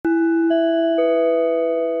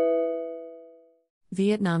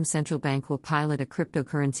Vietnam Central Bank will pilot a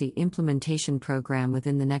cryptocurrency implementation program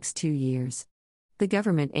within the next 2 years. The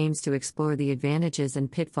government aims to explore the advantages and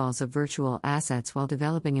pitfalls of virtual assets while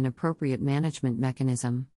developing an appropriate management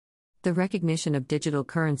mechanism. The recognition of digital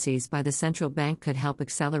currencies by the central bank could help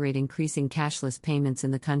accelerate increasing cashless payments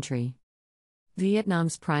in the country.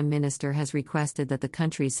 Vietnam's prime minister has requested that the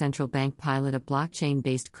country's central bank pilot a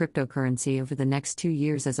blockchain-based cryptocurrency over the next 2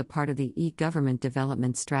 years as a part of the e-government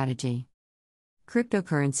development strategy.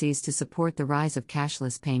 Cryptocurrencies to support the rise of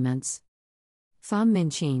cashless payments. Pham Minh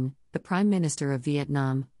Chinh, the Prime Minister of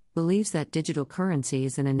Vietnam, believes that digital currency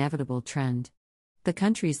is an inevitable trend. The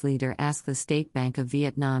country's leader asked the State Bank of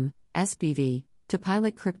Vietnam, SBV, to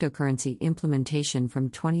pilot cryptocurrency implementation from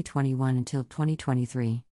 2021 until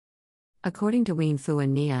 2023. According to Nguyen Phuong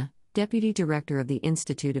Nia, Deputy Director of the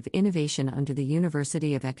Institute of Innovation under the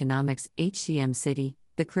University of Economics HCM City,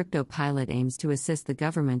 the crypto pilot aims to assist the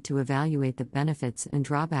government to evaluate the benefits and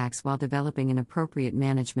drawbacks while developing an appropriate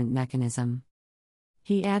management mechanism.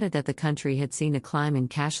 He added that the country had seen a climb in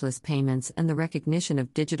cashless payments and the recognition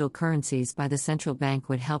of digital currencies by the central bank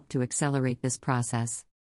would help to accelerate this process.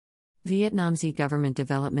 Vietnam's e-government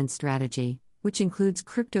development strategy, which includes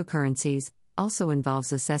cryptocurrencies, also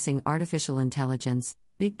involves assessing artificial intelligence,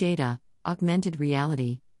 big data, augmented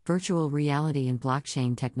reality, virtual reality and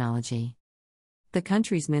blockchain technology. The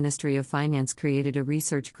country's Ministry of Finance created a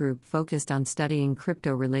research group focused on studying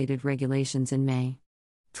crypto-related regulations in May.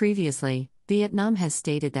 Previously, Vietnam has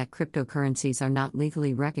stated that cryptocurrencies are not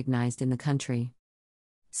legally recognized in the country.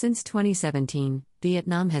 Since 2017,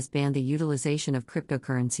 Vietnam has banned the utilization of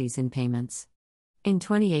cryptocurrencies in payments. In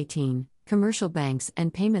 2018, commercial banks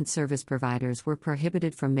and payment service providers were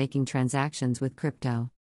prohibited from making transactions with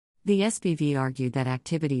crypto. The SBV argued that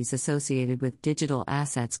activities associated with digital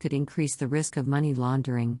assets could increase the risk of money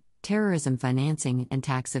laundering, terrorism financing, and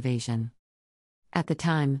tax evasion. At the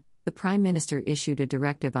time, the Prime Minister issued a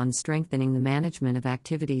directive on strengthening the management of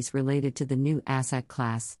activities related to the new asset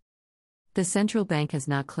class. The central bank has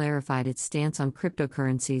not clarified its stance on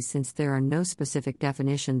cryptocurrencies since there are no specific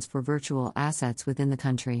definitions for virtual assets within the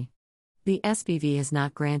country. The SBV has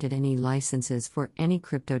not granted any licenses for any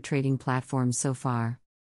crypto trading platforms so far.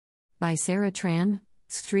 By Sarah Tran,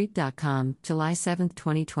 Street.com, July 7,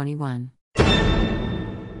 2021.